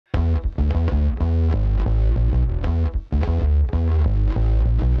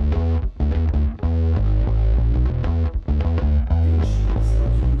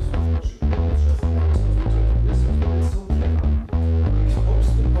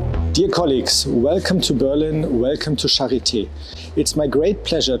Dear colleagues, welcome to Berlin, welcome to Charité. It's my great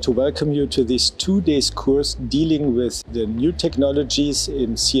pleasure to welcome you to this 2-day course dealing with the new technologies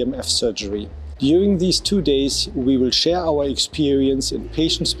in CMF surgery. During these 2 days, we will share our experience in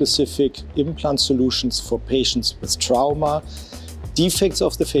patient-specific implant solutions for patients with trauma, defects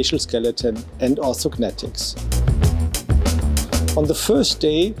of the facial skeleton and orthognatics. On the first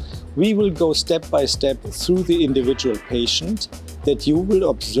day, we will go step by step through the individual patient that you will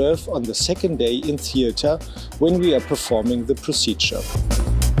observe on the second day in theatre when we are performing the procedure.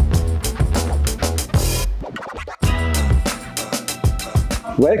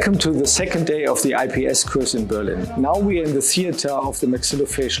 Welcome to the second day of the IPS course in Berlin. Now we are in the theatre of the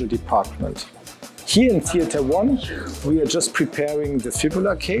maxillofacial department. Here in Theatre 1, we are just preparing the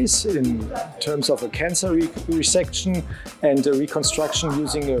fibula case in terms of a cancer resection and a reconstruction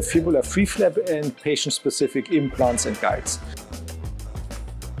using a fibula free flap and patient-specific implants and guides.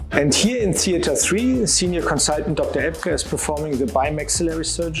 And here in Theatre 3, Senior Consultant Dr. Epke is performing the bimaxillary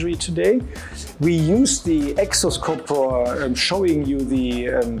surgery today. We use the exoscope for showing you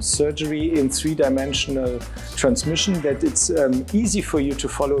the surgery in 3-dimensional transmission, that it's easy for you to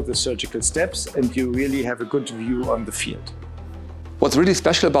follow the surgical steps and you really have a good view on the field. What's really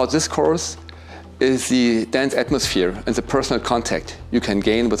special about this course is the dense atmosphere and the personal contact you can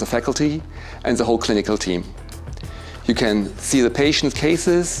gain with the faculty and the whole clinical team. You can see the patient's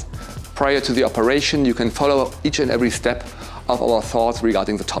cases. Prior to the operation, you can follow each and every step of our thoughts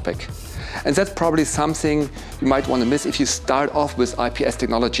regarding the topic. And that's probably something you might want to miss if you start off with IPS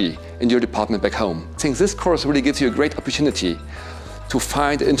technology in your department back home. I think this course really gives you a great opportunity to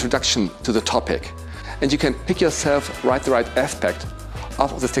find an introduction to the topic. And you can pick yourself the right aspect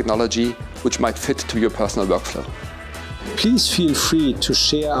of this technology which might fit to your personal workflow. Please feel free to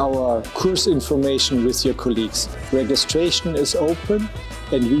share our course information with your colleagues. Registration is open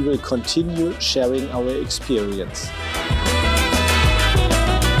and we will continue sharing our experience.